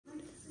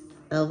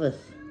Elvis,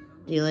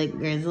 do you like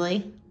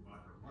Grizzly?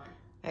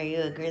 Are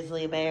you a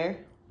grizzly bear?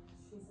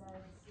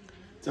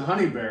 It's a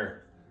honey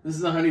bear. This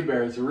is a honey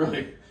bear. It's a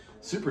really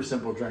super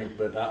simple drink,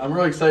 but I'm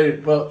really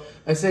excited. Well,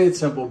 I say it's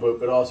simple,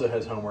 but it also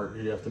has homework.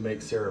 You have to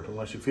make syrup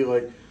unless you feel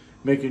like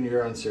making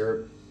your own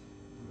syrup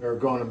or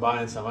going and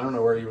buying some. I don't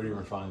know where you would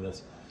even find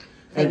this.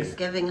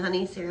 Thanksgiving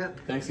honey syrup.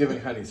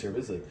 Thanksgiving honey syrup.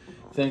 It's a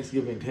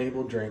Thanksgiving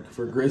table drink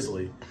for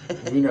Grizzly.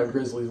 You know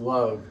Grizzlies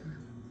love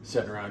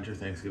sitting around your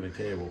Thanksgiving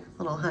table.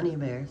 Little honey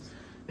bears.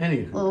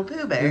 Anywho, Little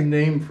Pooh Bear. the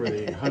name for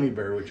the honey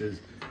bear, which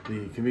is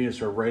the convenience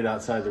store right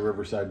outside the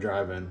Riverside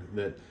Drive-In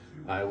that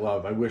I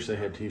love. I wish they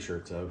had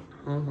t-shirts of.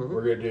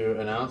 We're going to do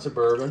an ounce of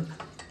bourbon.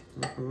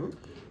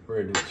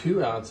 We're going to do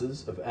 2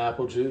 ounces of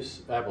apple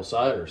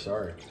cider,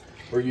 sorry.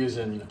 We're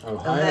using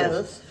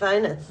Ohio's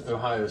finest.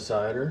 Ohio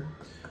cider.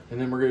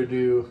 And then we're going to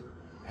do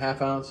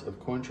 1/2 ounce of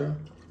Cointreau.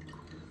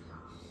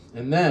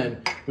 And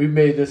then we've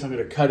made this, I'm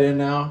going to cut in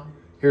now.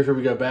 Here's where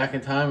we go back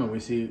in time and we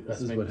see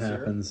this is what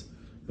happens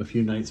a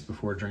few nights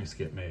before drinks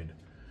get made.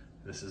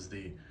 This is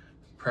the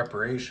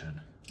preparation.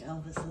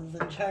 Elvis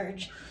is in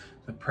charge.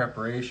 The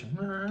preparation.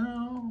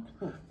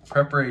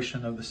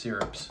 Preparation of the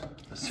syrups.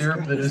 The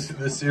syrup that is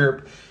the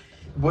syrup.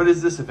 What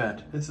is this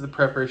event? It's the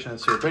preparation of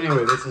the syrup.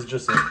 Anyway, this is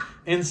just an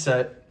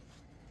inset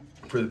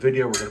for the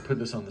video. We're going to put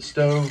this on the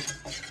stove.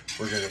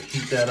 We're going to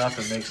heat that up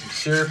and make some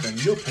syrup,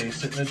 and you'll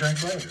taste it in the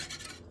drink later.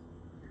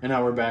 And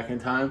now we're back in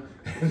time.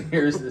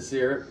 Here's the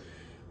syrup.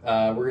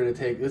 We're going to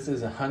take, this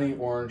is a honey,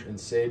 orange, and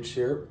sage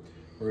syrup.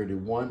 We're going to do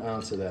 1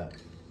 ounce of that.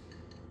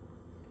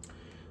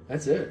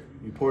 That's it.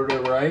 You pour it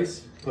over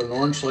ice, put an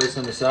orange slice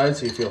on the side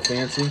so you feel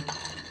fancy.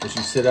 As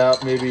you sit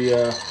out maybe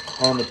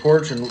on the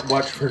porch and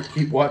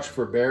keep watch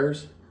for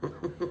bears.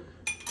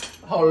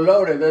 Oh,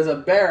 loaded, there's a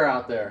bear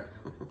out there.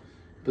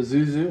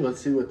 Pazuzu,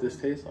 let's see what this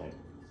tastes like.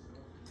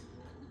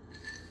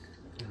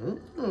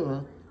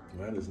 Ooh.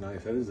 That is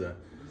nice. This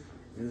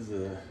is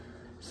a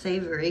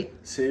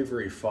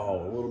Savory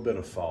fall, a little bit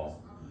of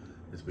fall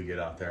as we get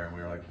out there and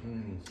we're like,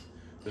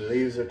 the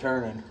leaves are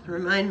turning.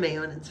 Remind me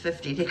when it's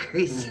 50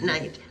 degrees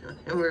tonight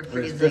and we're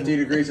freezing. It's 50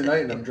 degrees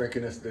tonight and I'm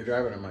drinking this, they're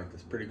driving, I'm like,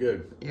 that's pretty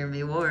good. You'll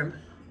be warm.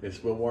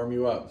 This will warm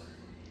you up.